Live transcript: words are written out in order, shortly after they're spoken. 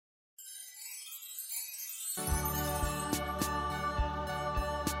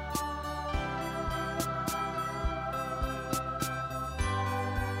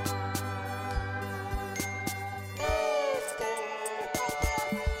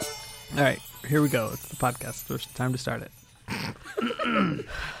All right, here we go. It's the podcast. It's time to start it.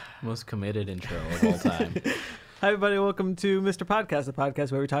 Most committed intro of all time. Hi, everybody. Welcome to Mr. Podcast, the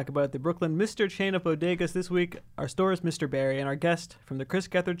podcast where we talk about the Brooklyn Mr. chain of bodegas. This week, our store is Mr. Barry, and our guest from the Chris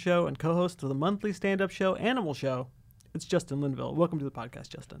Gethard Show and co-host of the monthly stand-up show Animal Show, it's Justin Linville. Welcome to the podcast,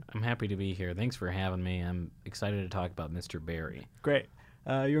 Justin. I'm happy to be here. Thanks for having me. I'm excited to talk about Mr. Barry. Great.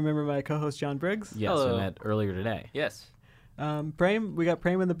 You remember my co-host John Briggs? Yes, Hello. I met earlier today. Yes. Prem, we got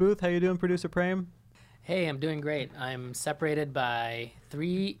Prem in the booth. How you doing, producer Prem? Hey, I'm doing great. I'm separated by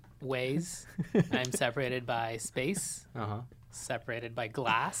 3 ways. I'm separated by space, separated by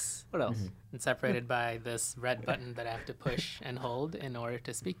glass, What else? and separated by this red button that I have to push and hold in order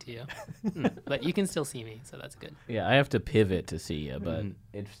to speak to you. But you can still see me, so that's good. Yeah, I have to pivot to see you, but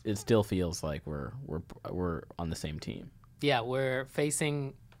it still feels like we're on the same team. Yeah, we're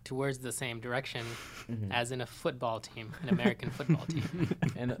facing towards the same direction as in a football team, an American football team.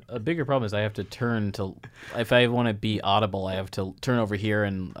 And a bigger problem is I have to turn to, if I want to be audible, I have to turn over here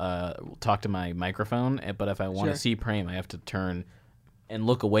and talk to my microphone. But if I want Sure. to see Prem, I have to turn and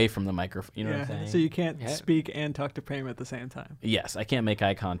look away from the microphone. You know what I'm saying? So you can't Yeah. speak and talk to Prem at the same time. Yes, I can't make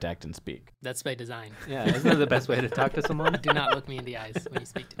eye contact and speak. That's by design. Yeah, isn't that the best way to talk to someone? Do not look me in the eyes when you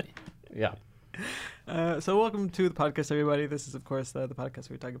speak to me. Yeah. So welcome to the podcast, everybody. This is, of course, the podcast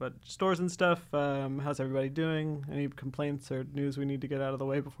where we talk about stores and stuff. How's everybody doing? Any complaints or news we need to get out of the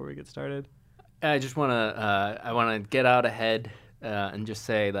way before we get started? I just want to get out ahead and just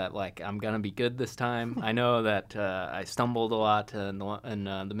say that I'm gonna be good this time. I know that I stumbled a lot in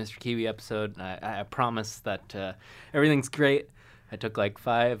the Mr. Kiwi episode. I promise that everything's great. I took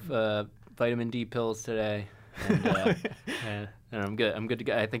 5 vitamin D pills today, and I'm good. I'm good to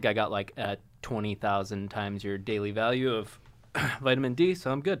go. I think I got 20,000 times your daily value of vitamin D,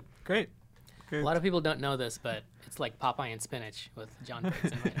 so I'm good. Great. A lot of people don't know this, but it's like Popeye and spinach with John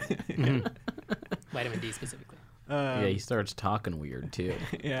Briggs and vitamin D specifically. Yeah, he starts talking weird, too.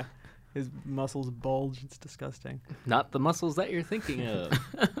 Yeah. His muscles bulge. It's disgusting. Not the muscles that you're thinking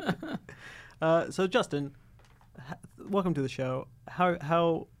of. So, Justin, welcome to the show.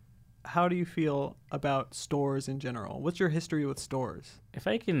 How do you feel about stores in general? What's your history with stores? If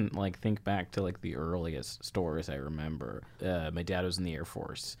I can think back to the earliest stores I remember, my dad was in the Air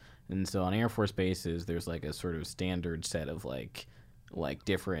Force, and so on Air Force bases, there's a sort of standard set of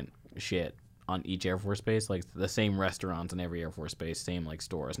different shit on each Air Force base, the same restaurants in every Air Force base, same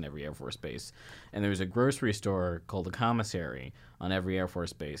stores in every Air Force base, and there's a grocery store called the Commissary on every Air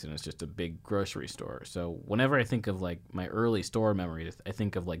Force base, and it's just a big grocery store. So whenever I think of my early store memories, I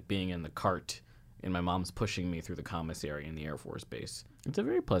think of being in the cart and my mom's pushing me through the Commissary in the Air Force base. It's a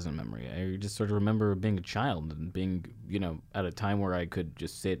very pleasant memory. I just sort of remember being a child and being, at a time where I could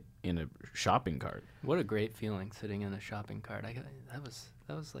just sit in a shopping cart. What a great feeling sitting in a shopping cart. That was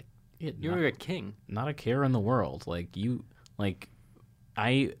you not, were a king. Not a care in the world.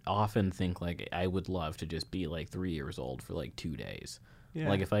 I often think I would love to just be 3 years old for 2 days.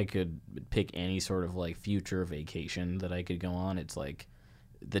 Yeah. If I could pick any sort of future vacation that I could go on, it's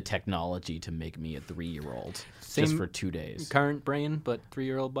the technology to make me a 3-year-old just Same for 2 days. Current brain, but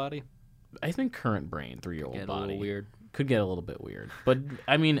 3-year-old body. I think current brain, 3-year-old Get a body little weird. could get a little bit weird. But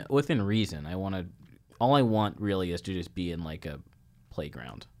I mean, within reason. All I want really is to just be in a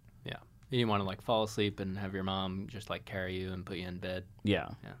playground. Yeah. You want to fall asleep and have your mom just carry you and put you in bed. Yeah.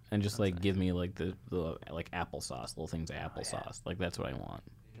 Yeah, And just that's nice. give me the applesauce, little things of applesauce. That's what I want.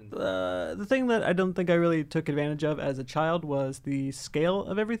 The thing that I don't think I really took advantage of as a child was the scale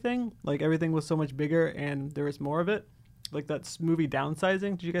of everything. Everything was so much bigger and there was more of it. That movie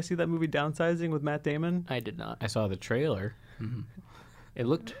Downsizing. Did you guys see that movie Downsizing with Matt Damon? I did not. I saw the trailer. It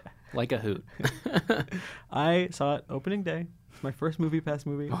looked like a hoot. I saw it opening day. It's my first Movie Pass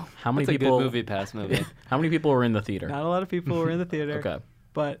movie. How many It's a people? good movie pass movie. How many people were in the theater? Not a lot of people were in the theater. Okay.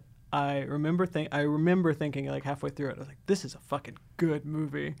 But I remember thinking halfway through it, I was like, this is a fucking good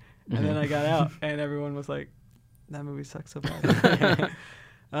movie. And then I got out and everyone was like, that movie sucks so bad.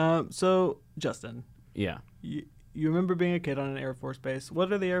 So, Justin, Yeah. you remember being a kid on an Air Force base.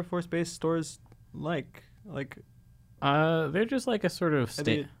 What are the Air Force base stores like? They're just a sort of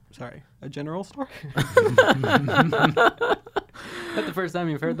A general store? That's the first time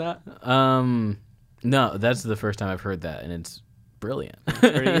you've heard that? No, that's the first time I've heard that, and it's brilliant.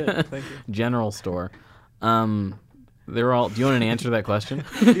 Very good. Thank you. General store. They're all. Do you want an answer to that question?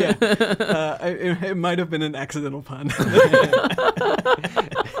 Yeah. It might have been an accidental pun.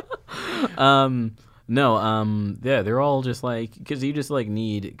 No, yeah, they're all just because you just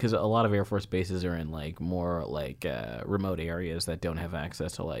need, because a lot of Air Force bases are in more remote areas that don't have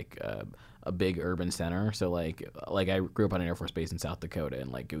access to a big urban center. So like I grew up on an Air Force Base in South Dakota,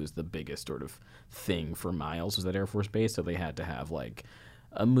 and like it was the biggest sort of thing for miles was that Air Force Base. So they had to have like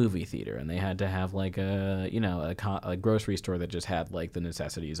a movie theater, and they had to have like a grocery store that just had like the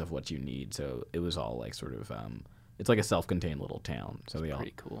necessities of what you need. So it was all like sort of it's like a self-contained little town. So they all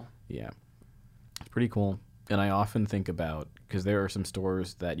Pretty cool. yeah, it's pretty cool. And I often think about, because there are some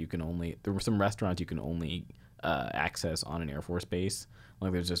stores that there were some restaurants you can only access on an Air Force base.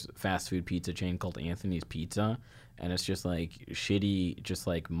 Like there's this fast food pizza chain called Anthony's Pizza, and it's just like shitty, just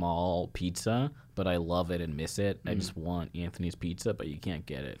like mall pizza, but I love it and miss it. I just want Anthony's Pizza, but you can't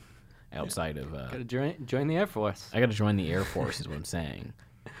get it outside of... Gotta join the Air Force. I gotta join the Air Force is what I'm saying.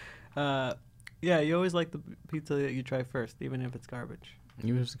 Yeah, you always like the pizza that you try first, even if it's garbage.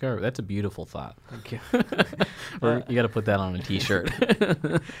 That's a beautiful thought. Thank you. Or you got to put that on a T-shirt.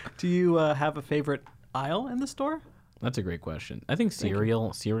 Do you have a favorite aisle in the store? That's a great question. I think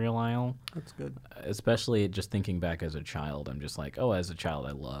cereal aisle. That's good. Especially just thinking back as a child, I'm just like, as a child,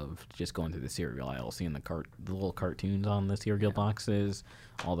 I loved just going through the cereal aisle, seeing the little cartoons on the cereal boxes,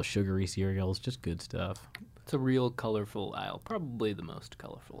 all the sugary cereals, just good stuff. It's a real colorful aisle, probably the most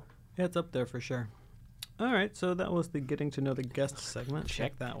colorful. Yeah, it's up there for sure. All right, so that was the getting to know the guest segment.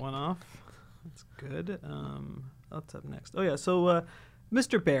 Check that one off. That's good. What's up next? Oh yeah, so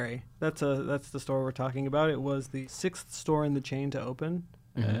Mr. Berry. That's the store we're talking about. It was the 6th store in the chain to open,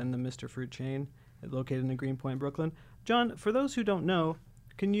 in the Mr. Fruit chain, located in Greenpoint, Brooklyn. John, for those who don't know,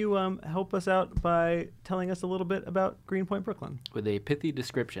 can you help us out by telling us a little bit about Greenpoint, Brooklyn? With a pithy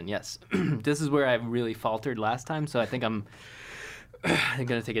description, yes. This is where I really faltered last time, so I think I'm going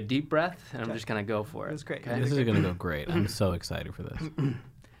to take a deep breath, and I'm just going to go for it. That's great. Okay? This is going to go great. I'm so excited for this.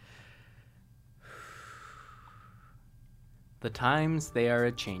 The times they are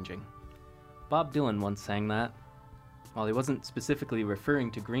a-changing. Bob Dylan once sang that. While he wasn't specifically referring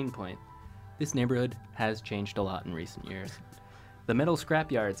to Greenpoint, this neighborhood has changed a lot in recent years. The metal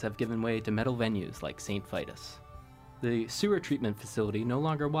scrapyards have given way to metal venues like St. Vitus. The sewer treatment facility no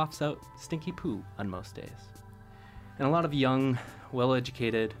longer wafts out stinky poo on most days. And a lot of young,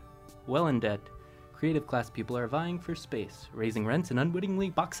 well-educated, well-in-debt, creative class people are vying for space, raising rents and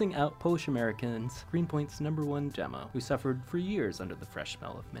unwittingly boxing out Polish Americans, Greenpoint's #1 demo, who suffered for years under the fresh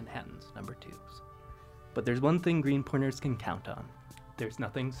smell of Manhattan's #2s. But there's one thing Greenpointers can count on. There's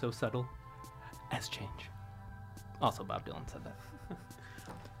nothing so subtle as change. Also, Bob Dylan said that.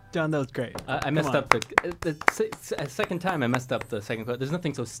 John, that was great. I messed up the second time. I messed up the second quote. There's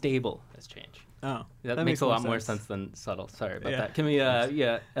nothing so stable as change. Oh, That makes a lot more sense than subtle. Sorry about that. Can we,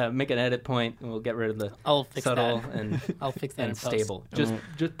 make an edit point and we'll get rid of the I'll fix subtle that. and I'll fix that and in post. stable.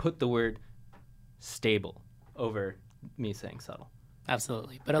 Just put the word stable over me saying subtle.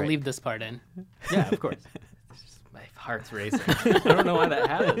 Absolutely. But I'll Great. leave this part in. Yeah, of course. It's just, my heart's racing. I don't know why that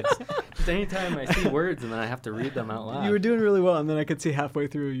happens. Just anytime I see words and then I have to read them out loud. You were doing really well, and then I could see halfway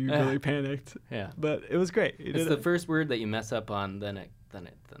through you really panicked. Yeah. But it was great. You It's did the it. first word that you mess up on, then the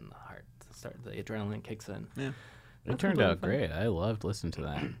heart starts, the adrenaline kicks in. Yeah. It turned out great. I loved listening to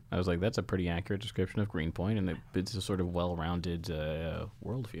that. I was like, that's a pretty accurate description of Greenpoint, and it's a sort of well-rounded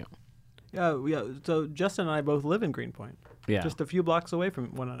worldview. Yeah. So Justin and I both live in Greenpoint. Yeah. Just a few blocks away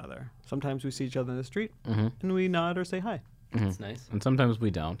from one another. Sometimes we see each other in the street, and we nod or say hi. It's nice. And sometimes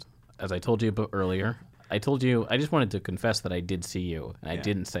we don't. As I told you earlier, I just wanted to confess that I did see you, and I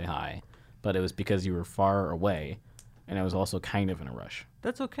didn't say hi. But it was because you were far away, and I was also kind of in a rush.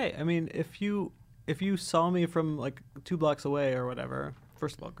 That's okay. I mean, if you saw me from like 2 blocks away or whatever,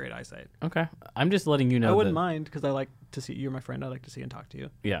 first of all, great eyesight. Okay. I'm just letting you know I wouldn't mind because I like to see you're my friend. I like to see and talk to you.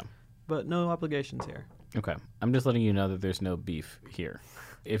 Yeah. But no obligations here. Okay. I'm just letting you know that there's no beef here.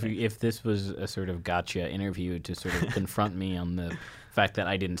 If this was a sort of gotcha interview to sort of confront me on the fact that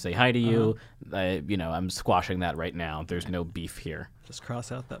I didn't say hi to you, I'm squashing that right now. There's no beef here. Just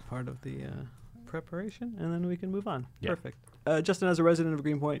cross out that part of the preparation, and then we can move on. Yeah. Perfect. Justin, as a resident of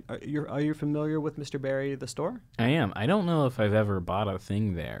Greenpoint, are you familiar with Mr. Berry, the store? I am. I don't know if I've ever bought a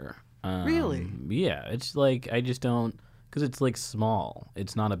thing there. Really? Yeah. It's like I just don't, because it's like small.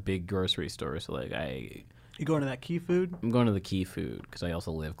 It's not a big grocery store. So like You going to that Key Food? I'm going to the Key Food because I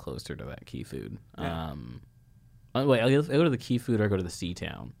also live closer to that Key Food. Yeah. I go to the Key Food or I go to the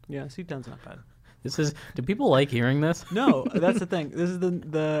Seatown. Yeah, Seatown's not bad. Do people like hearing this? No, that's the thing. This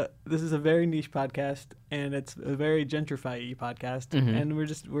is a very niche podcast, and it's a very gentrify-y podcast, and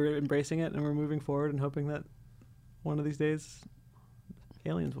we're embracing it, and we're moving forward, and hoping that one of these days,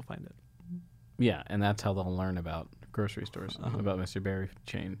 aliens will find it. Yeah, and that's how they'll learn about grocery stores, about Mr. Berry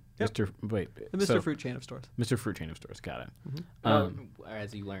chain. Yep. The Mr. Fruit chain of stores. Mr. Fruit chain of stores. Got it. Or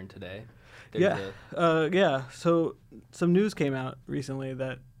as you learned today. Yeah. So some news came out recently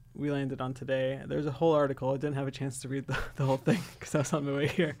that we landed on today. There's a whole article. I didn't have a chance to read the whole thing because I was on my way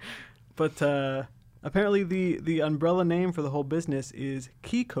here. But apparently the umbrella name for the whole business is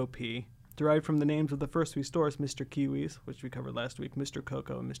Kikopi, derived from the names of the first 3 stores, Mr. Kiwi's, which we covered last week, Mr.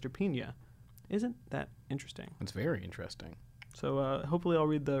 Coco, and Mr. Pina. Isn't that interesting? It's very interesting. So hopefully I'll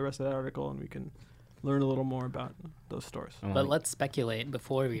read the rest of that article and we can learn a little more about those stores. But let's speculate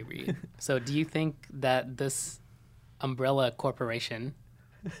before we read. So do you think that this umbrella corporation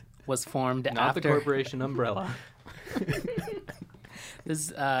was formed Not after... the corporation umbrella.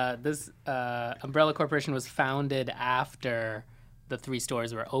 This umbrella corporation was founded after the 3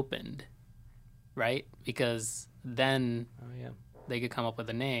 stores were opened, right? Because then Oh yeah. they could come up with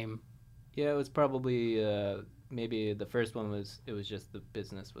a name. Yeah, it was probably maybe the first one was just the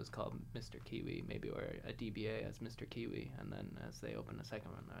business was called Mr. Kiwi, maybe, or a DBA as Mr. Kiwi, and then as they opened a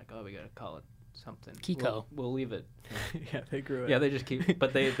second one, they're like, oh, we gotta call it something. Kiko. We'll leave it. Yeah, they grew it. Yeah, they just keep,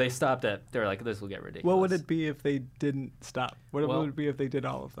 but they stopped at. They're like, this will get ridiculous. What would it be if they didn't stop? What Well, would it be if they did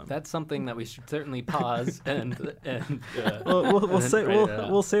all of them? That's something that we should certainly pause and We'll and say then write it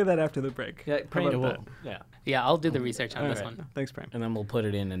out. we'll say that after the break. Yeah, How Pray about will. that? Yeah. Yeah, I'll do the research on All this right. one. Thanks, Prem. And then we'll put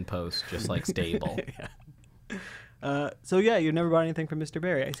it in post, just like stable. So yeah, you never bought anything from Mr.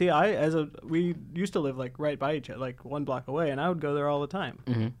 Berry. I see. We used to live like right by each other, like 1 block away, and I would go there all the time.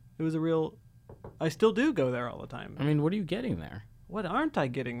 Mm-hmm. It was a real. I still do go there all the time. I mean, what are you getting there? What aren't I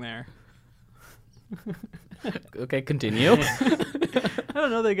getting there? Okay, continue. I don't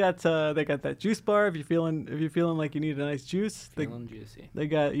know. They got that juice bar. If you're feeling like you need a nice juice, Feeling juicy.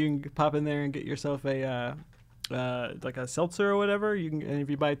 you can pop in there and get yourself a like a seltzer or whatever. You can, and if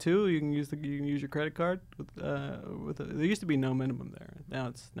you buy 2, you can use your credit card there used to be no minimum there. Now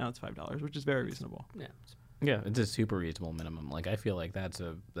it's $5, which is very reasonable. Yeah. Yeah, it's a super reasonable minimum. Like, I feel like that's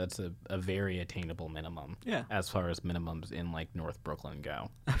a very attainable minimum. Yeah. As far as minimums in like North Brooklyn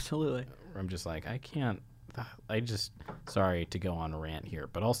go. Absolutely. I'm just like, sorry to go on a rant here,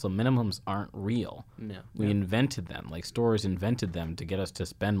 but also minimums aren't real. No. We invented them. Like, stores invented them to get us to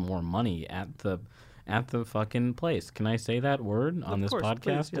spend more money at the fucking place. Can I say that word on Of this course,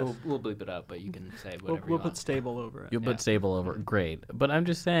 podcast? please, yes. We'll bleep it out, but you can say whatever We'll you put want. stable over it. You'll Yeah. put stable over. Great. But I'm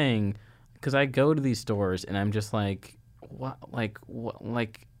just saying, because I go to these stores and I'm just like, what? Like,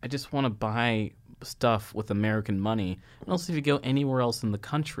 I just want to buy stuff with American money. And also, if you go anywhere else in the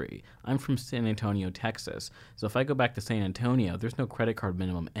country, I'm from San Antonio, Texas. So if I go back to San Antonio, there's no credit card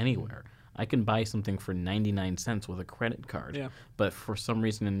minimum anywhere. I can buy something for 99 cents with a credit card. Yeah. But for some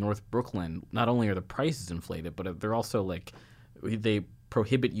reason in North Brooklyn, not only are the prices inflated, but they're also like, they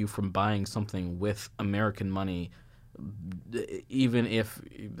prohibit you from buying something with American money, even if,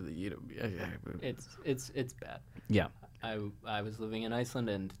 you know. It's bad. Yeah. I was living in Iceland,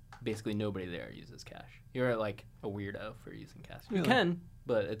 and basically nobody there uses cash. You're like a weirdo for using cash. You Really? can,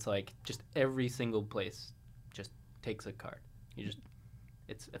 but it's like just every single place just takes a card.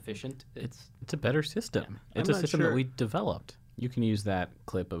 It's efficient. It's a better system. Yeah. It's I'm a not system sure. that we developed. You can use that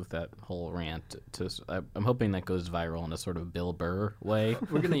clip of that whole rant I'm hoping that goes viral in a sort of Bill Burr way.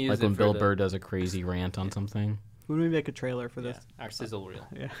 We're gonna use like it when for Bill the- Burr does a crazy rant on something. When we make a trailer for this. our sizzle reel.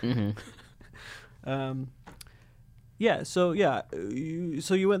 Yeah. Mm-hmm. So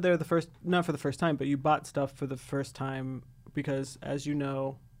you went there not for the first time, but you bought stuff for the first time because, as you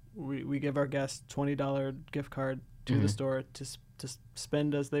know, we give our guests $20 gift card to the store to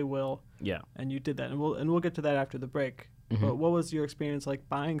spend as they will. Yeah. And you did that, and we'll get to that after the break. Mm-hmm. But what was your experience like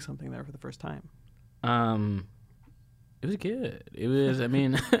buying something there for the first time? It was good. It was, I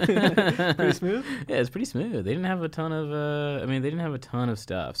mean, Pretty smooth? Yeah, it's pretty smooth. They didn't have a ton of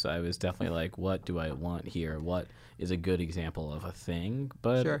stuff. So I was definitely like, what do I want here? What is a good example of a thing?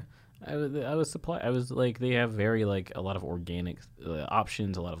 But Sure. I was like, they have very like a lot of organic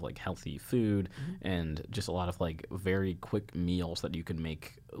options, a lot of like healthy food, and just a lot of like very quick meals that you can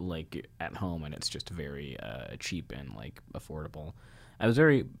make like at home, and it's just very cheap and like affordable. I was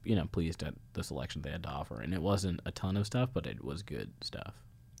very pleased at the selection they had to offer, and it wasn't a ton of stuff, but it was good stuff.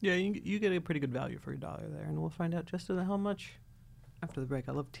 Yeah, you get a pretty good value for $1 there, and we'll find out just how much after the break.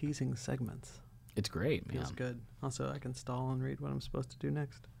 I love teasing segments. It's great, man. Feels good. Also, I can stall and read what I'm supposed to do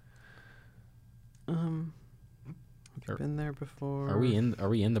next. Have you been there before? Are we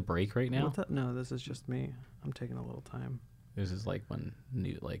in the break right now? What's that? No, this is just me. I'm taking a little time. This is like when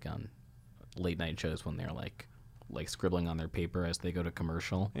on late night shows when they're like scribbling on their paper as they go to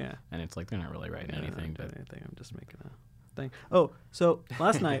commercial. Yeah. And it's like they're not really writing anything, but I'm just making a thing. Oh, so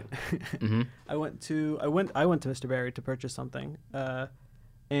last night Mhm. I went to Mr. Berry to purchase something,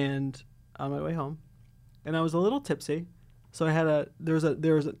 and on my way home, and I was a little tipsy, so I had there was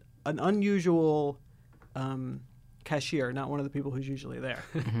an unusual cashier, not one of the people who's usually there.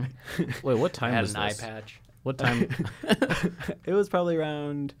 Wait, what I time had was an eye this? patch. What time? It was probably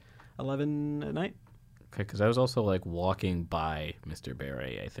around 11 at night. Okay, because I was also like walking by Mr.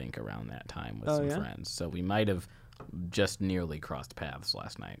 Barry, I think, around that time with Oh, some yeah? friends. So we might have just nearly crossed paths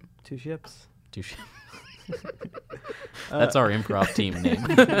last night. 2 ships. Two ships. That's our improv team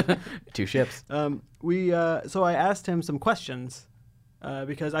name. 2 ships. So I asked him some questions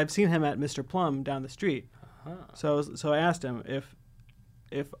because I've seen him at Mr. Plum down the street. So I asked him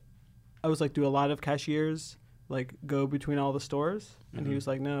if I was like, do a lot of cashiers like go between all the stores? And he was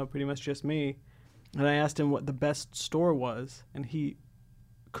like, no, pretty much just me. And I asked him what the best store was, and he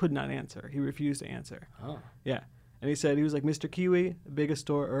could not answer. He refused to answer. Oh. Yeah. And he said he was like Mr. Kiwi, biggest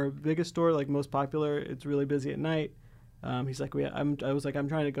store, like most popular. It's really busy at night. He's like, I was like, I'm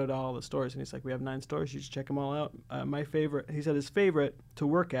trying to go to all the stores, and he's like, we have 9 stores. You should check them all out. My favorite, he said, his favorite to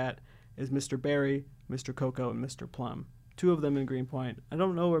work at is Mr. Barry, Mr. Coco, and Mr. Plum. 2 of them in Greenpoint. I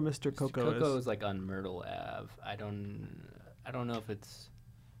don't know where Mr. Coco is. Coco is like on Myrtle Ave. I don't know if it's.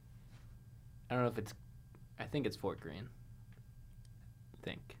 I think it's Fort Greene.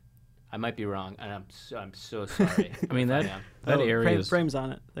 I might be wrong, and I'm so sorry. I mean, if that am. area is Frame's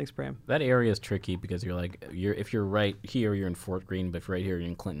on it. Thanks, Pram. that area is tricky because if you're right here, you're in Fort Greene, but if right here, you're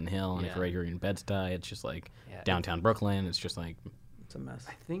in Clinton Hill, and if Yeah. right here, you're in Bed-Stuy, it's just like Yeah, downtown Brooklyn. It's just like It's a mess.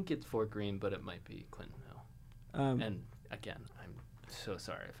 I think it's Fort Greene, but it might be Clinton Hill. And again, I'm so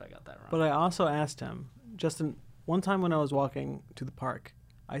sorry if I got that wrong. But I also asked him, Justin, one time when I was walking to the park,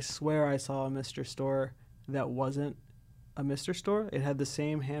 I swear I saw a Mr. Store that wasn't a Mr. Store. It had the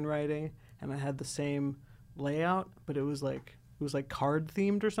same handwriting and it had the same layout, but it was like card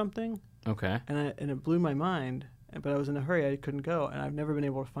themed or something. okay, And it blew my mind. But I was in a hurry; I couldn't go, and I've never been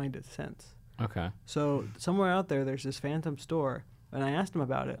able to find it since. okay. So somewhere out there's this phantom store, and I asked him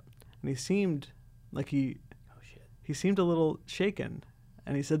about it, and he seemed like he seemed a little shaken,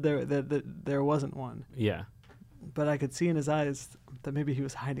 and he said that there wasn't one, Yeah, but I could see in his eyes that maybe he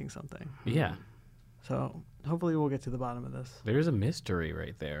was hiding something. yeah. So hopefully we'll get to the bottom of this. There's a mystery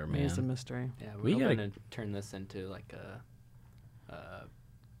right there, man. It's a mystery. yeah, we we're gotta- going to turn this into like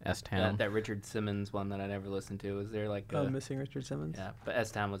S-Town. that Richard Simmons one that I never listened to. Was there like Oh, missing Richard Simmons. yeah, but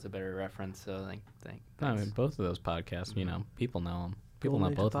S-Town was a better reference. So think I mean, both of those podcasts, people know them. People Golden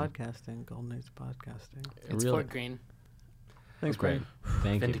know Age both of of them. podcasting. Golden Age of podcasting. It's Really- Fort Greene. Thanks, Great. Greg.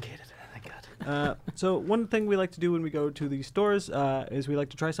 Thank you. vindicated. Thank God. So one thing we like to do when we go to the stores is we like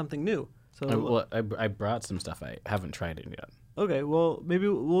to try something new. So I brought some stuff. I haven't tried it yet. okay, well maybe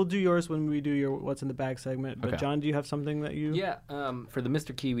we'll do yours when we do your what's in the bag segment. But Okay. John, do you have something that you? Yeah, for the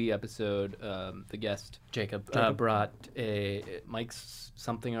Mr. Kiwi episode, the guest Jacob, Jacob. brought Mike's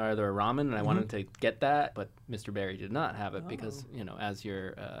something or other ramen, and I wanted to get that, but Mr. Barry did not have it because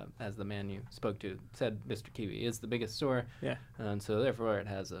as the man you spoke to said, Mr. Kiwi is the biggest store, Yeah. and so therefore it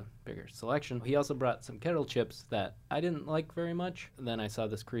has a bigger selection. He also brought some kettle chips that I didn't like very much. And then I saw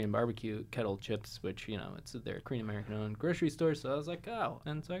this Korean barbecue kettle chips, which they're Korean American owned grocery store, so I was like, oh,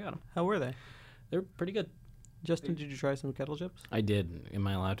 and so I got them. How were they? They're pretty good. Justin, did you try some kettle chips? I did. Am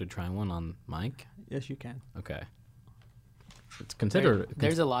I allowed to try one on Mike? Yes, you can. Okay. It's considered.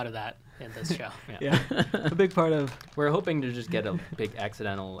 There's a lot of that in this show. Yeah, a big part of We're hoping to just get a big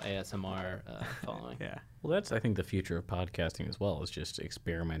accidental ASMR following. yeah. Well, that's I think the future of podcasting as well is just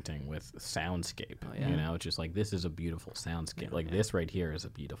experimenting with soundscape. Oh, yeah. It's just like this is a beautiful soundscape. Like this right here is a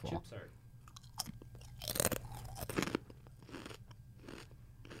beautiful. Chips are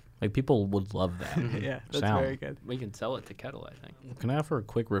Like people would love that. Yeah, that's Sound. very good. We can sell it to Kettle, I think. Can I offer a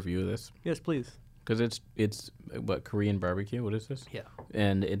quick review of this? Yes, please. Because it's what Korean barbecue. What is this? Yeah.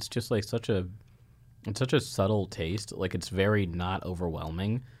 And it's just like such a subtle taste. Like it's very not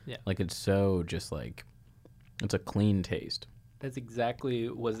overwhelming. Yeah. Like it's so just like it's a clean taste. That's exactly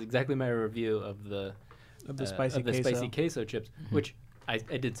my review of the Spicy queso. spicy queso chips, which I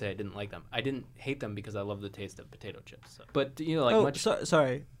did say I didn't like them. I didn't hate them because I love the taste of potato chips. So. But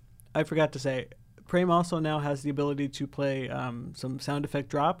Sorry, I forgot to say. Prem also now has the ability to play some sound effect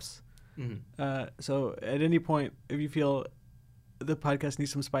drops. So at any point, if you feel the podcast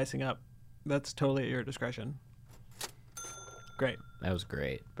needs some spicing up, that's totally at your discretion. Great. That was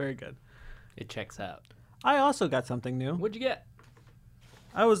great. Very good. it checks out. I also got something new. What'd you get?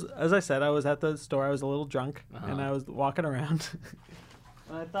 As I said, I was at the store. I was a little drunk, and Uh-huh. I was walking around.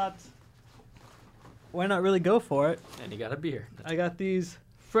 And I thought, why not really go for it? And you got a beer. I got these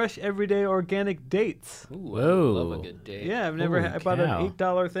fresh, everyday organic dates. Ooh, Whoa. I love a good date. Yeah, I've never. Holy I bought cow. an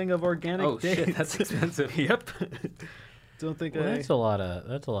 $8 thing of organic Oh dates. shit, that's expensive. Yep. Don't think Well, I. that's a lot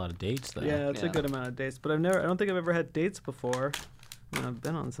of dates though. Yeah, it's a Yeah. good amount of dates, but I don't think I've ever had dates before. I mean, I've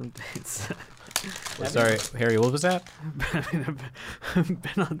been on some dates. Sorry, Harry, what was that? I've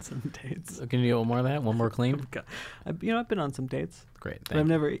been on some dates. Can you get one more of that? One more clean? I've been on some dates, Great, but I've thank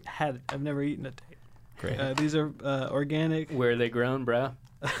you. never eaten a date. Great. These are organic. Where are they grown, bro?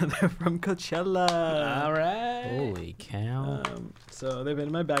 They're from Coachella. All right. Holy cow. So they've been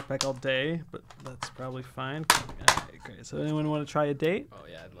in my backpack all day, but that's probably fine. Alright, great. So anyone want to try a date? Oh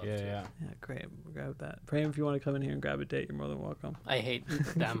yeah, I'd love Yeah, to. yeah. Yeah, great. We'll grab that. Prem, if you want to come in here and grab a date, you're more than welcome. I hate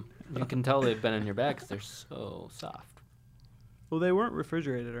them. You can tell they've been in your bag 'cause they're so soft. Well, they weren't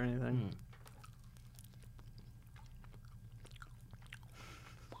refrigerated or anything.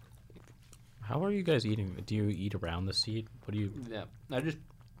 How are you guys eating? Do you eat around the seed? What do you... Yeah,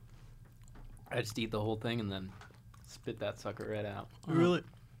 I just eat the whole thing and then spit that sucker right out. It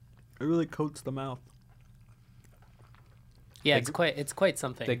really coats the mouth. Yeah, it's quite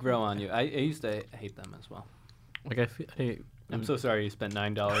something. They grow on you. I used to hate them as well. Like, I feel... I'm so sorry you spent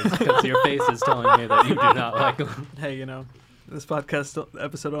 $9 because your face is telling me that you do not like them. Hey, this podcast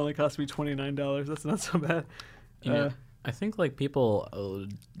episode only cost me $29. That's not so bad. I think like people,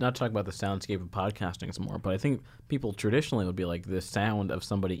 not talk about the soundscape of podcasting some more, but I think people traditionally would be like the sound of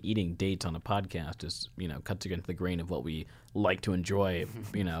somebody eating dates on a podcast is, cuts against the grain of what we like to enjoy,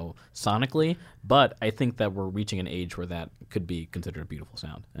 sonically. But I think that we're reaching an age where that could be considered a beautiful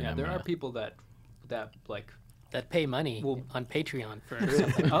sound. And Yeah, there are people that like. that pay money Well- on Patreon for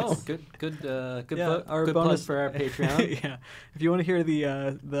something. Oh, good Yeah, our good bonus plug for our Patreon. Yeah, if you want to hear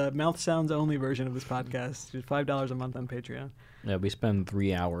the mouth sounds only version of this podcast, it's $5 a month on Patreon. Yeah, we spend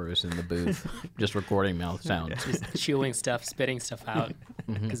 3 hours in the booth just recording mouth sounds. Just chewing stuff, spitting stuff out,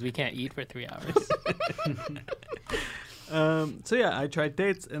 because we can't eat for 3 hours. So yeah, I tried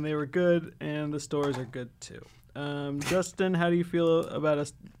dates and they were good, and the stores are good too. Justin, how do you feel about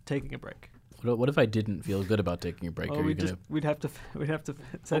us taking a break? What if I didn't feel good about taking a break? Well, Are you gonna? we'd have to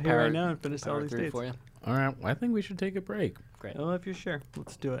sit here power- right now and finish all Power these 3 dates. for you. All right, I think we should take a break. Great. Well, if you're sure,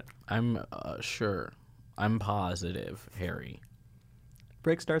 let's do it. I'm sure. I'm positive, Harry.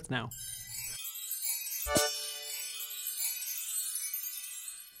 Break starts now.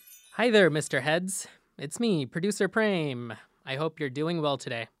 Hi there, Mr. Heads. It's me, producer Prem. I hope you're doing well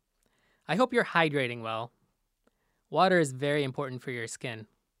today. I hope you're hydrating well. Water is very important for your skin.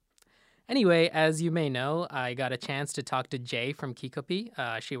 Anyway, as you may know, I got a chance to talk to Jay from Kikopi.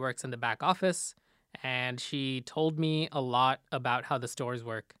 She works in the back office, and she told me a lot about how the stores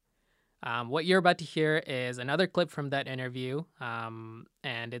work. What you're about to hear is another clip from that interview. And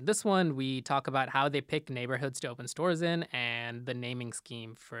in this one, we talk about how they pick neighborhoods to open stores in and the naming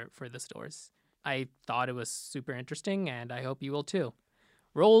scheme for the stores. I thought it was super interesting, and I hope you will too.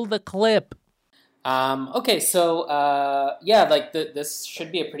 Roll the clip. Okay, so this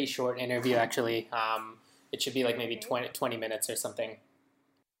should be a pretty short interview, actually. It should be like maybe 20 minutes or something.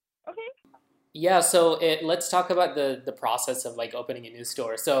 Okay. Yeah, so let's talk about the process of like opening a new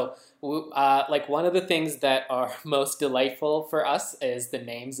store. So, like one of the things that are most delightful for us is the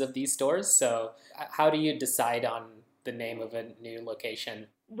names of these stores. So, how do you decide on the name of a new location?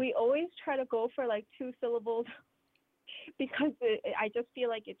 We always try to go for like 2 syllables because I just feel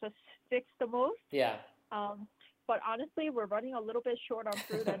like it just sticks the most. Yeah, But honestly, we're running a little bit short on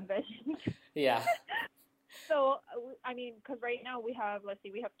fruit and veggies. yeah, So, I mean, because right now we have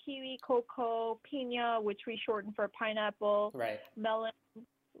kiwi, cocoa, piña, which we shorten for pineapple, right. melon,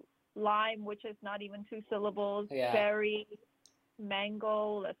 lime, which is not even 2 syllables, Yeah. berry,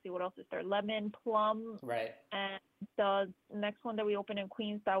 mango, let's see, what else is there? Lemon, plum, Right. and the next one that we opened in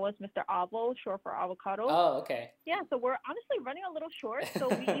Queens, that was Mr. Avo, short for avocado. Oh, okay. Yeah, so we're honestly running a little short. So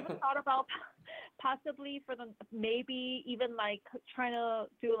we even thought about possibly maybe even like trying to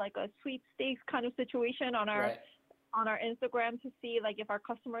do like a sweepstakes kind of situation on our Right. on our Instagram to see like if our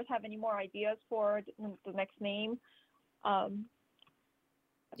customers have any more ideas for the next name. But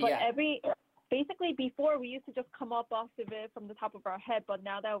Yeah. basically before we used to just come up off of it from the top of our head, but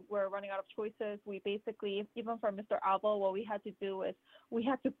now that we're running out of choices, we basically, even for Mr. Avo, what we had to do is we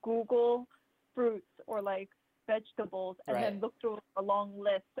had to Google fruits or like vegetables and then Right. look through a long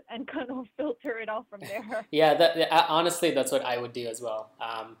list and kind of filter it out from there. Yeah, honestly, that's what I would do as well.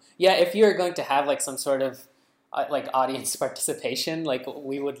 Yeah, if you're going to have like some sort of like audience participation, like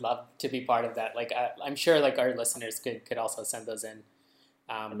we would love to be part of that. Like I'm sure like our listeners could also send those in.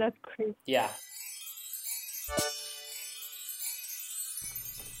 That's crazy. Yeah.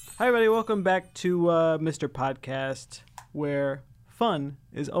 Hi, everybody. Welcome back to Mr. Podcast, where fun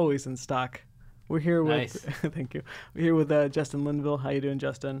is always in stock. We're here with Nice. thank you. We're here with Justin Linville. How you doing,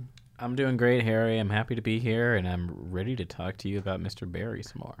 Justin? I'm doing great, Harry. I'm happy to be here, and I'm ready to talk to you about Mr. Barry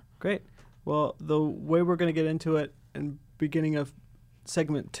some more. Great. Well, the way we're going to get into it in beginning of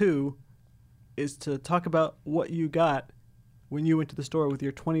segment 2 is to talk about what you got when you went to the store with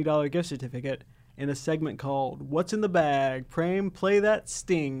your $20 gift certificate in a segment called What's in the Bag? Prame, play that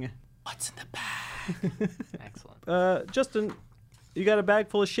sting. What's in the bag? Excellent. Justin, you got a bag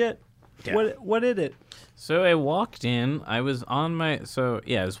full of shit. Yeah. What did it? So I walked in. I was on my.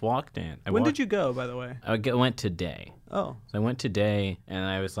 I was walked in. When did you go, by the way? Went today. Oh. So I went today, and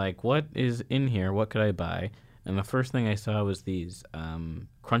I was like, "What is in here? What could I buy?" And the first thing I saw was these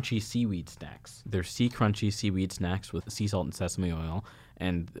crunchy seaweed snacks. They're sea crunchy seaweed snacks with sea salt and sesame oil.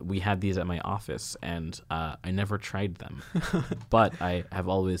 And we had these at my office, and I never tried them. But I have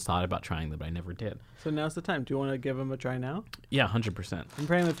always thought about trying them, but I never did. So now's the time. Do you want to give them a try now? Yeah, 100%. And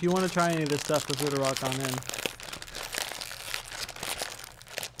Prame, if you want to try any of this stuff, feel free to rock on in.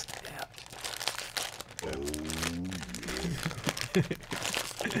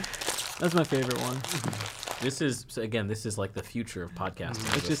 That's my favorite one. This is like the future of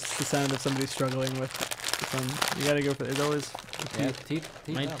podcasting. It's just the sound of somebody struggling with some. You gotta go for it. It's always Yeah, teeth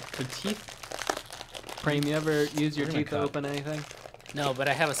the teeth. Prame, you ever use your Where's my teeth to cup? open anything? No, but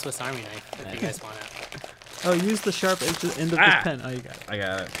I have a Swiss Army knife if you guys want it. Oh, use the sharp end of this pen. Oh, you got it. I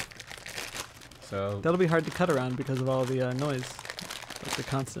got it. So That'll be hard to cut around because of all the noise, like the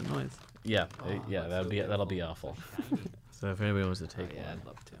constant noise. yeah, that'll be awful. So if anybody wants to take Yeah, one, I'd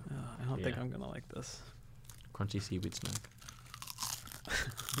love to. I don't think Yeah. I'm gonna like this. crunchy seaweed snack.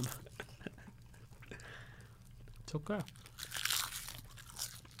 It's okay.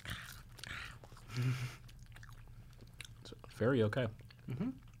 It's very okay.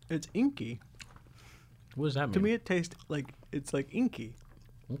 It's inky. What does that mean? To me, it tastes like it's like inky.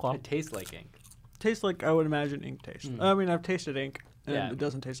 Okay. It tastes like ink. Tastes like I would imagine ink tastes. I mean, I've tasted ink, and Yeah. it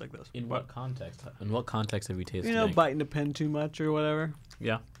doesn't taste like this. In what context? In what context have you tasted? You know, ink? biting a pen too much or whatever.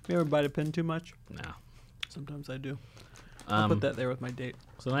 Yeah. You ever bite a pen too much? No. Sometimes I do. I'll put that there with my date.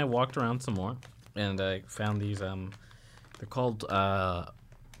 So then I walked around some more, and I found these. They're called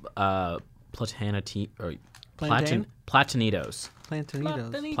platanitos. Plantain? Platanitos.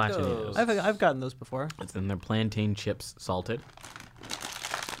 Plantanitos. Platanitos. I've gotten those before. And they're plantain chips salted.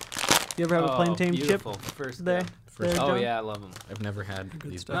 You ever have a plantain chip beautiful. First there? day. There, Oh John? yeah, I love them. I've never had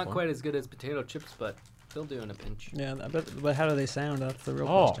these stuff. Not before. quite as good as potato chips, but they'll do in a pinch. Yeah, I bet, but how do they sound? That's the real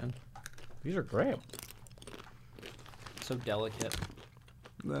Oh. question. These are great. So delicate.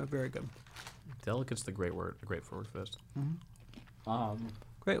 Very good. Delicate's the great word for this.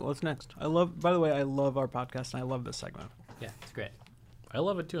 Great. What's next? By the way, I love our podcast, and I love this segment. Yeah, it's great. I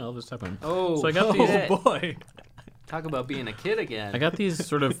love it too. I love this segment. Oh, So I got these. shit. boy. Talk about being a kid again. I got these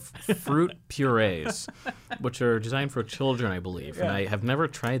sort of fruit purees, which are designed for children, I believe. And Yeah. I have never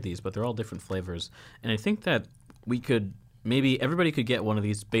tried these, but they're all different flavors. And I think that maybe everybody could get one of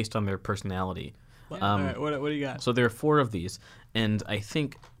these based on their personality. All right, what do you got? So there are 4 of these, and I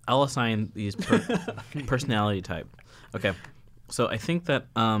think I'll assign these personality type. Okay, so I think that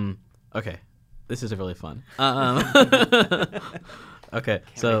okay, this is really fun. Okay,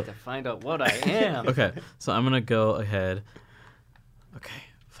 Can't so wait to find out what I am. okay, so I'm gonna go ahead. Okay,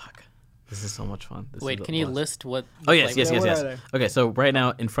 fuck, this is so much fun. This Wait, is can a you blast. list what? Oh yes, flavors? yes, Yeah, yes, what yes. are Okay, so right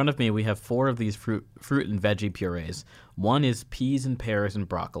now in front of me we have 4 of these fruit and veggie purees. One is peas and pears and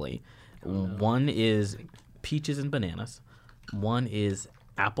broccoli. One is peaches and bananas. One is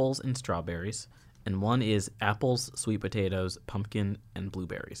apples and strawberries, and one is apples, sweet potatoes, pumpkin, and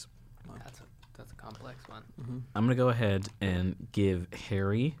blueberries. That's a complex one. I'm gonna go ahead and give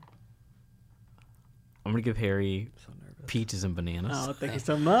Harry. So nervous. Peaches and bananas. Oh, thank you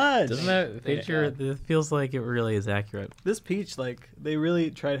so much. Doesn't that Thank picture? God. It feels like it really is accurate. This peach, like, they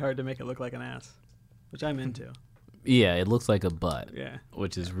really tried hard to make it look like an ass, which I'm into. Yeah, it looks like a butt. Yeah.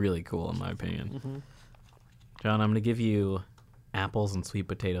 Which is really cool in my opinion. Mm-hmm. John, I'm going to give you apples and sweet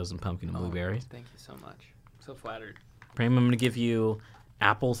potatoes and pumpkin and blueberries. Thank you so much. So flattered. Prem, I'm going to give you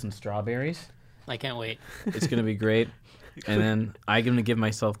apples and strawberries. I can't wait. It's going to be great. And then I'm going to give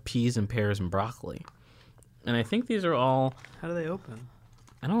myself peas and pears and broccoli. And I think these are all, How do they open?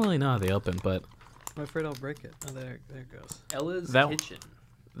 I don't really know how they open, but I'm afraid I'll break it. Oh, there it goes. Ella's That- Kitchen.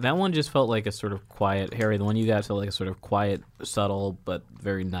 that one just felt like a sort of quiet, Harry, the one you got felt like a sort of quiet, subtle, but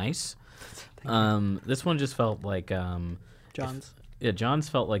very nice. This one just felt like, John's. yeah, John's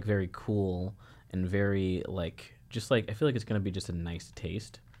felt like very cool and very like, just like, I feel like it's going to be just a nice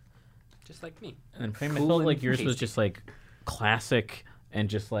taste. Just like me. And Frame, I Cool felt and like yours was tasty. just like classic and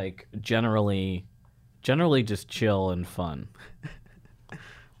just like generally just chill and fun.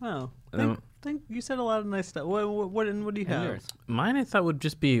 Wow. Um, Think you said a lot of nice stuff. What do you have? yours? Mine I thought would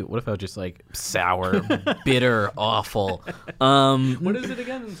just be, what if I was just like sour, bitter, awful. What is it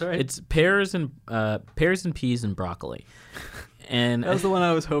again? I'm sorry. It's pears and peas and broccoli. And That was the one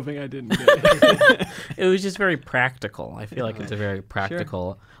I was hoping I didn't get. it was just very practical. I feel like it's a very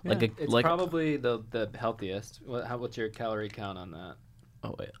practical, like Yeah. It's probably the healthiest. What's your calorie count on that?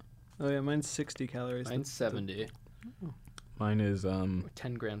 Oh wait, Oh yeah, mine's 60 calories. Mine's 70. mine is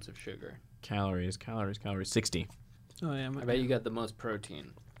 10 grams of sugar. calories 60. Oh yeah. I bet you got the most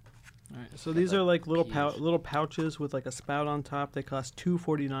protein. All right. So these are like little Huge. little pouches with like a spout on top. They cost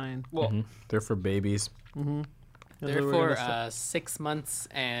 $2.49. Well, They're for babies. Mm-hmm. They're for 6 months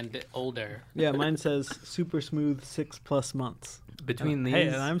and older. Yeah, mine says super smooth 6+ months. between these, Hey,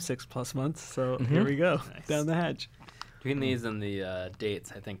 and I'm 6+ months, so here we go down the hatch. between these and the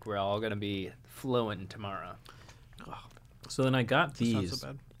dates, I think we're all gonna be fluent tomorrow. So then I got It's not these, so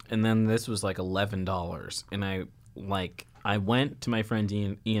bad. and then this was like $11, and I went to my friend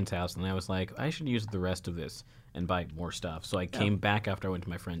Ian's house, and I was like, I should use the rest of this and buy more stuff. So I came back after I went to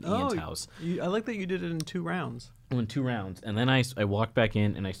my friend Ian's house. I like that you did it in 2 rounds. I went 2 rounds, and then I walked back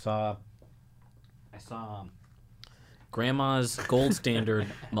in, and I saw Grandma's Gold Standard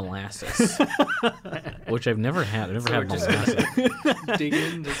molasses, which I've never had. I've never had molasses. Dig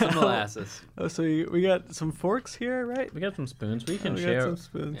into some molasses. Oh, so we got some forks here, right? We got some spoons. We can we share. got some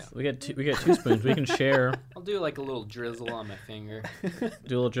spoons. Yeah. We got 2 spoons. We can share. I'll do like a little drizzle on my finger. Do a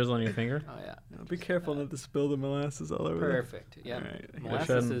little drizzle on your finger. Oh yeah, Be careful not to spill the molasses all over. there. perfect. Yeah, All right.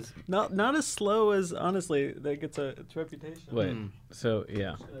 molasses Should- is Not as slow as honestly that gets its reputation. Wait. Mm. So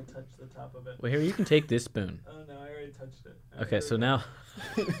yeah. I'm just gonna touch the top of it. Well, here you can take this spoon. Oh no, I already touched it. Okay, so now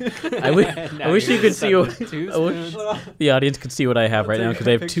I I wish you could see what two I wish spoons. the audience could see what I have I'll right now take because a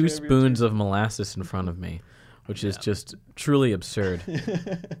I have picture 2 of your spoons of molasses in front of me, which is just truly absurd.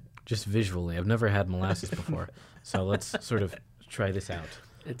 Just visually, I've never had molasses before, so let's sort of try this out.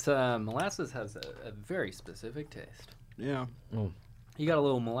 It's molasses has a very specific taste. Yeah. You got a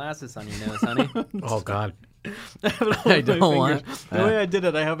little molasses on your nose, honey. Oh God, I have it all I over my don't want fingers. The way I did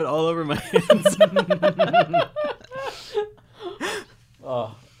it, I have it all over my hands.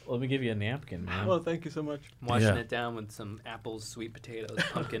 oh, let me give you a napkin, man. Oh, thank you so much. Washing Yeah. it down with some apples, sweet potatoes,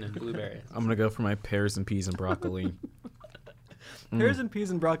 pumpkin, and blueberries. I'm gonna go for my pears and peas and broccoli. Pears and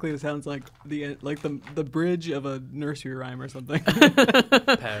peas and broccoli sounds like the bridge of a nursery rhyme or something.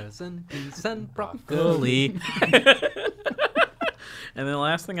 Pears and peas and broccoli. Broccoli. And then the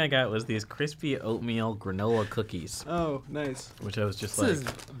last thing I got was these crispy oatmeal granola cookies, Oh, nice. which I was just This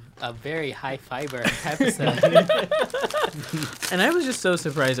like, is a very high fiber episode. and I was just so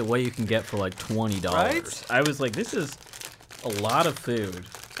surprised at what you can get for like $20. Right? I was like, this is a lot of food.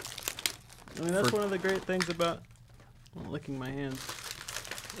 I mean, that's For- one of the great things about licking my hands.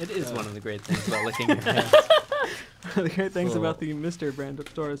 It is one of the great things about licking your hands. The great things So- about the Mr. brand of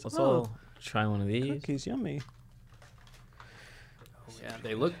stores. Let's Oh, all try one of these. cookies, yummy. Yeah,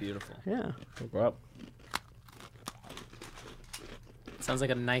 they look beautiful. Yeah. Hook up. Sounds like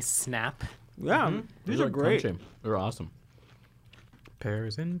a nice snap. Yeah, these are great. Crunchy. They're awesome.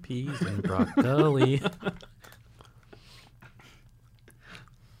 Pears and peas and broccoli.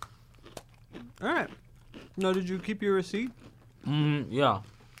 All right. Now, did you keep your receipt? Yeah,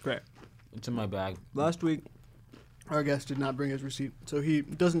 Great. it's in my bag. Last week, our guest did not bring his receipt, so he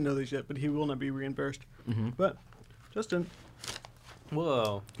doesn't know this yet, but he will not be reimbursed. But Justin,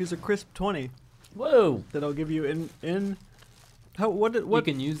 Whoa. here's a crisp 20 Whoa! that I'll give you in how what You what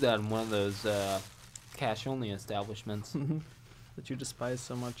can use that in one of those cash-only establishments. that you despise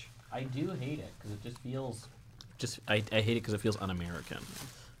so much. I do hate it because it just feels. I hate it because it feels un-American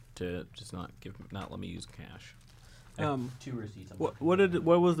to just not let me use cash. I have 2 receipts. What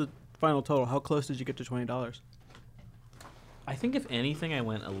was the final total? How close did you get to $20? I think if anything, I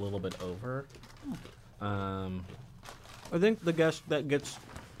went a little bit over. I think the guest that gets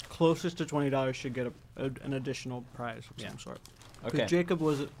closest to $20 should get an additional prize of some sort. 'Cause Okay. Jacob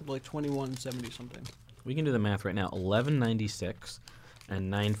was at like 21.70 something. We can do the math right now. 11.96 and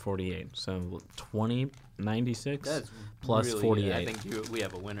 9.48. So 20.96 That's plus really 48. Good. I think we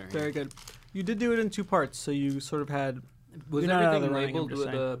have a winner. Here. Very good. You did do it in 2 parts, so you sort of had. Was You're not out of everything the running, I'm labeled just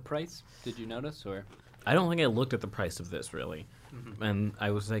with saying. a price? Did you notice, or? I don't think I looked at the price of this really, and I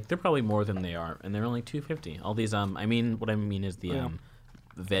was like, they're probably more than they are, and they're only $2.50. All these what I mean is the Yeah.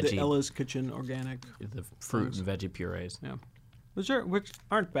 veggie, The Ella's Kitchen organic, the fruit and veggie purees. which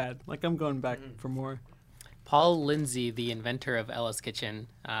aren't bad. Like I'm going back for more. Paul Lindsay, the inventor of Ella's Kitchen,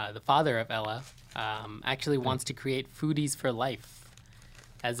 the father of Ella, actually wants to create foodies for life,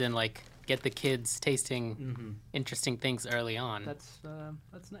 as in like get the kids tasting interesting things early on. That's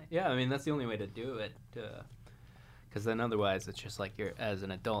nice. Yeah, I mean that's the only way to do it, because then otherwise it's just like you're as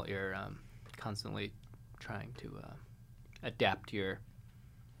an adult you're constantly trying to adapt your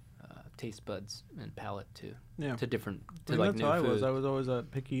taste buds and palate to Yeah. different I mean, like that's new how I was. food. I was always a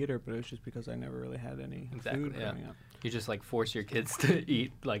picky eater, but it was just because I never really had any Exactly, food yeah. growing up. You just like force your kids to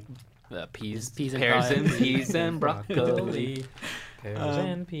eat like peas, Peas and pears, pie. and peas and broccoli. Pears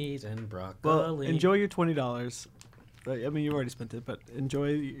and peas and broccoli. Well, enjoy your $20. I mean, you already spent it, but enjoy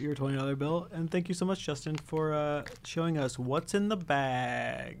your $20 bill. And thank you so much, Justin, for showing us what's in the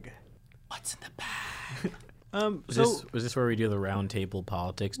bag. What's in the bag? Was this where we do the round table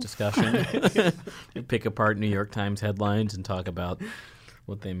politics discussion? We pick apart New York Times headlines and talk about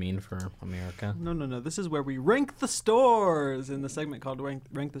what they mean for America. No. This is where we rank the stores in the segment called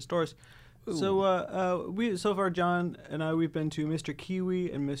Rank the Stores. So we so far, John and I, we've been to Mr.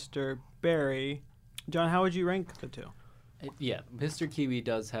 Kiwi and Mr. Berry. John, how would you rank the two? Yeah, Mr. Kiwi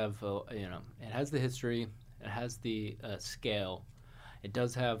does have, it has the history, it has the scale, it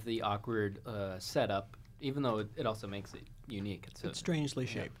does have the awkward setup, even though it also makes it unique. It's strangely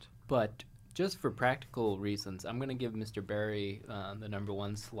shaped. But just for practical reasons, I'm going to give Mr. Berry the number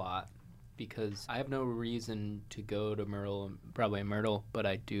one slot because I have no reason to go to Myrtle, but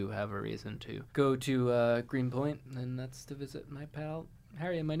I do have a reason to go to Greenpoint, and that's to visit my pal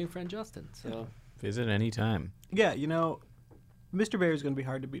Harry and my new friend Justin. So Visit anytime. Yeah, Mr. Berry is going to be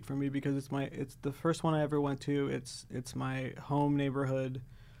hard to beat for me because it's the first one I ever went to. It's my home neighborhood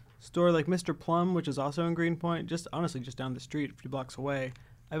store, like Mr. Plum, which is also in Greenpoint, just down the street, a few blocks away.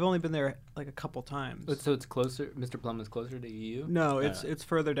 I've only been there like a couple times. So it's closer. Mr. Plum is closer to you. No, it's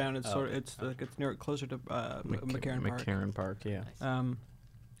further down. It's it's near closer to McCarran Park. McCarran Park, yeah.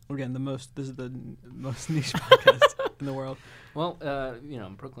 Again, this is the most niche podcast in the world. Well,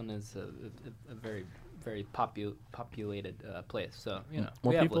 Brooklyn is a very, very populated place. So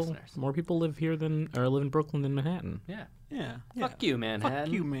we have listeners. More people live in Brooklyn than Manhattan. Yeah. Yeah. Fuck you, Manhattan.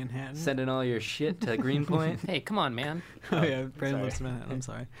 Fuck you, Manhattan. Sending all your shit to Greenpoint. Hey, come on, man. Oh yeah, Brandon lives in Manhattan. I'm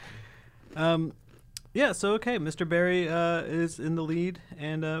sorry. Yeah. So okay, Mr. Berry is in the lead,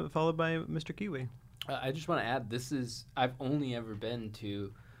 and followed by Mr. Kiwi. I just want to add, I've only ever been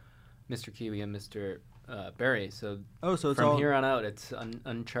to Mr. Kiwi and Mr. Berry. So it's from all here on out, it's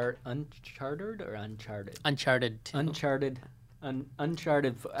uncharted or uncharted. Uncharted 2. Uncharted. I've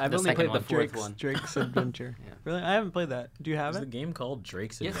The only second played one. the fourth one. Drake's Adventure. Yeah. Really, I haven't played that. Do you have Is the it? game called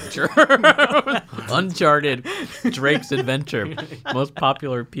Drake's Yes. Adventure? Uncharted Drake's Adventure. Most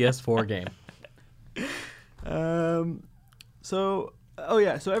popular PS4 game. So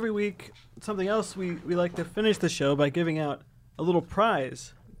every week, something else we like to finish the show by giving out a little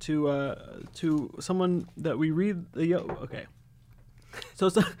prize to someone that we read the okay. So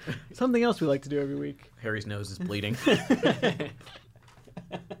something else we like to do every week. Harry's nose is bleeding.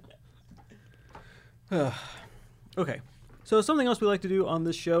 Okay. So something else we like to do on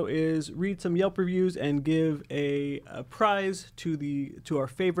this show is read some Yelp reviews and give a prize to our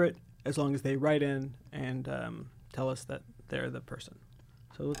favorite, as long as they write in and tell us that they're the person.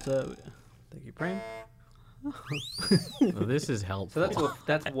 So let's thank you, Prane. Well, this is helpful. So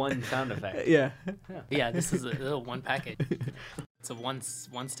that's one sound effect. Yeah. Yeah, this is a one package. It's a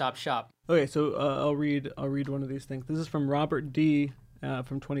one-stop shop. Okay, so I'll read one of these things. This is from Robert D.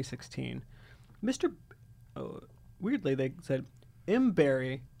 From 2016. Weirdly, they said, M.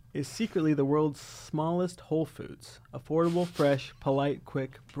 Berry is secretly the world's smallest Whole Foods. Affordable, fresh, polite,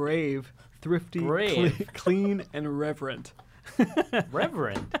 quick, brave, thrifty, Brave. clean, and reverent.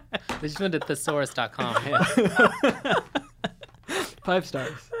 Reverend. They just went to thesaurus.com. 5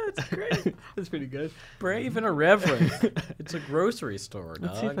 stars. That's great. That's pretty good. Brave and irreverent. It's a grocery store, dog.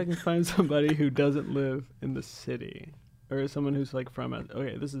 Let's see if I can find somebody who doesn't live in the city. Or someone who's like from it.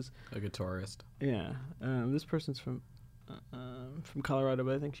 Okay, this is... Like a tourist. Yeah. This person's from Colorado,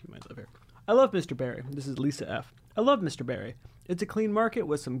 but I think she might live here. I love Mr. Berry. This is Lisa F. I love Mr. Berry. It's a clean market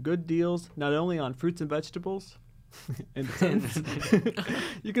with some good deals, not only on fruits and vegetables. And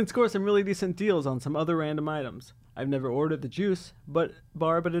you can score some really decent deals on some other random items. I've never ordered the juice but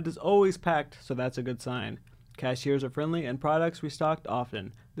it is always packed, so that's a good sign. Cashiers are friendly and products restocked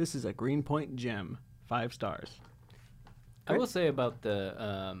often. This is a Greenpoint gem. 5 stars. I will say about the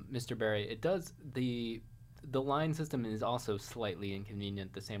Mr. Berry, it does the line system is also slightly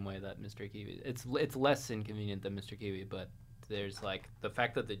inconvenient, the same way that Mr. Kiwi. It's less inconvenient than Mr. Kiwi, but there's like the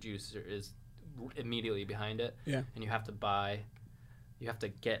fact that the juice is immediately behind it, and you have to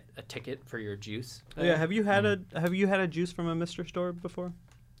get a ticket for your juice. Yeah, have you had a juice from a Mr. store before?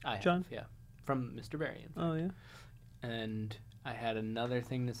 I have, John? yeah, from Mr. Berry. Oh yeah. And I had another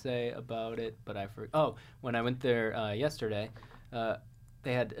thing to say about it, but I forgot. Oh, when I went there yesterday,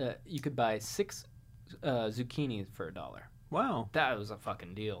 they had you could buy 6 zucchini for $1. Wow. That was a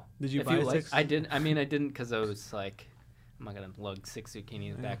fucking deal. Did you If buy like, 6? I didn't. I mean, I didn't because I was like, I'm not gonna lug 6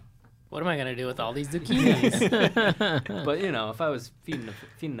 zucchinis back What am I gonna do with all these zucchinis? But you know, if I was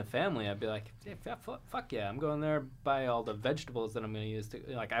feeding the family, I'd be like, hey, fuck yeah, I'm going there, buy all the vegetables that I'm gonna use to,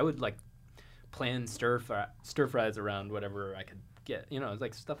 like, I would like plan stir fries around whatever I could get. You know, it's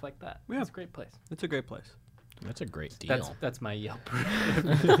like stuff like that. Yeah. It's a great place. It's a great place. That's a great deal. That's my Yelp.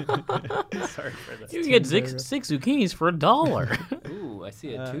 Sorry for this. You can get six zucchinis for $1. Ooh, I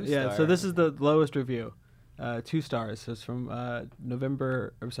see a 2-star. Yeah, so this is the lowest review. 2 stars. So it's from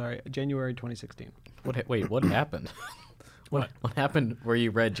January 2016. What happened? What happened where you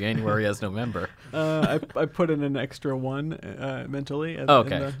read January as November? I put in an extra 1 mentally.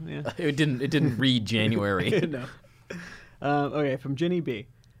 Okay. Yeah. It didn't read January. No. Okay, from Ginny B.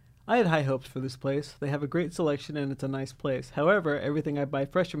 I had high hopes for this place. They have a great selection and it's a nice place. However, everything I buy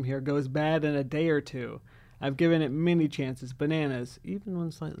fresh from here goes bad in a day or 2. I've given it many chances. Bananas, even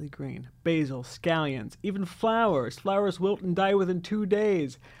when slightly green. Basil, scallions, even flowers. Flowers wilt and die within 2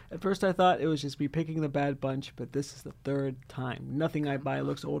 days. At first I thought it was just me picking the bad bunch, but this is the 3rd time. Nothing I buy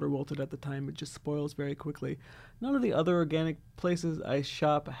looks old or wilted at the time. It just spoils very quickly. None of the other organic places I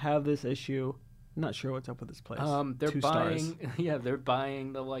shop have this issue. Not sure what's up with this place. They're 2 buying, stars. they're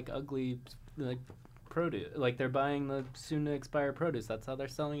buying the like ugly like produce. Like they're buying the soon to expire produce. That's how they're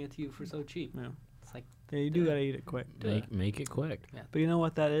selling it to you for so cheap. Yeah. It's like, Yeah, you do gotta eat it quick. Make it quick. But you know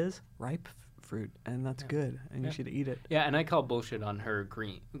what that is? Ripe fruit, and that's good, and Yeah. you should eat it. yeah, and I call bullshit on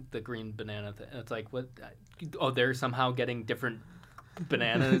the green banana thing. It's like, what? Oh, they're somehow getting different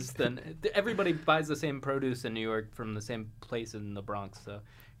bananas than everybody buys the same produce in New York from the same place in the Bronx. So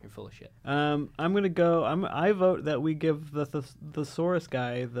you're full of shit. I'm gonna go. I vote that we give the thesaurus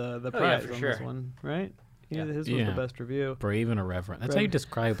guy the yeah, prize for on sure. this one, right? Yeah. His was Yeah. the best review. Brave and irreverent. That's how you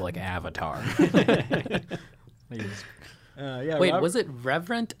describe like Avatar. Yeah. Wait, was it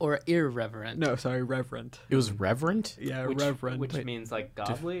reverent or irreverent? No, sorry, reverent. It was reverent? Yeah, Which reverent. means like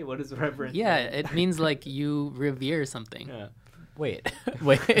godly. What is reverent? Yeah, it means like you revere something. Yeah. Wait.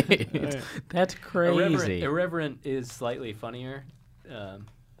 That's crazy. Irreverent is slightly funnier.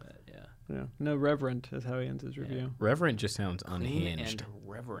 But yeah. Yeah. No, reverent is how he ends his review. Reverent just sounds Clean unhinged. and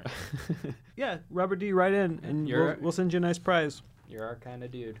reverent. Yeah, Robert D, write in, and You're- we'll send you a nice prize. You're our kind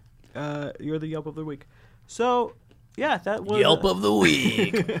of dude. You're the Yelp of the week. So, yeah, that was Yelp of the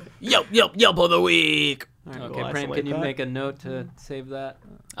week. Yelp of the week. All right, Okay, we'll Pram, isolate can you that. make a note to save that?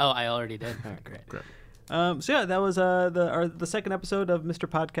 Oh, I already did. All right, great. So yeah, that was the second episode of Mr.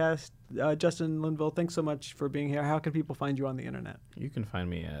 Podcast. Justin Linville, thanks so much for being here. How can people find you on the internet? You can find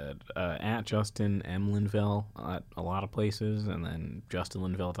me at Justin M. Linville at a lot of places, and then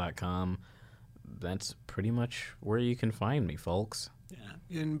justinlinville.com. That's pretty much where you can find me, folks.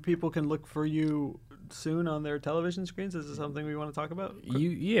 Yeah, and people can look for you soon on their television screens. Is this something we want to talk about?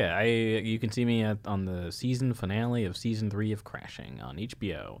 You can see me on the season finale of season 3 of Crashing on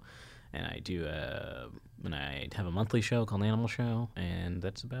HBO. And I do and I have a monthly show called Animal Show, and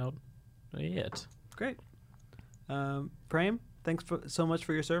that's about it. Great. Pram, thanks so much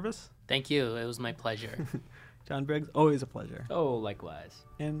for your service. Thank you. It was my pleasure. John Briggs, always a pleasure. Oh, likewise.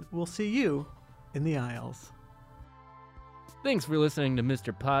 And we'll see you in the aisles. Thanks for listening to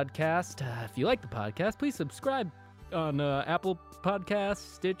Mr. Podcast. If you like the podcast, please subscribe on Apple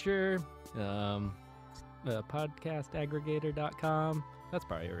Podcasts, Stitcher, podcastaggregator.com. That's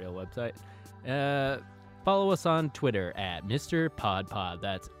probably a real website. Follow us on Twitter at Mr. Podpod.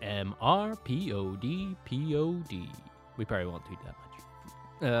 That's MRPODPOD. We probably won't tweet that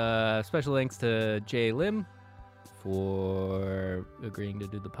much. Special thanks to Jay Lim for agreeing to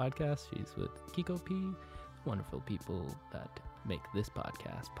do the podcast. She's with Kiko P. Wonderful people that make this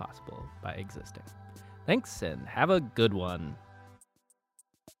podcast possible by existing. Thanks, and have a good one.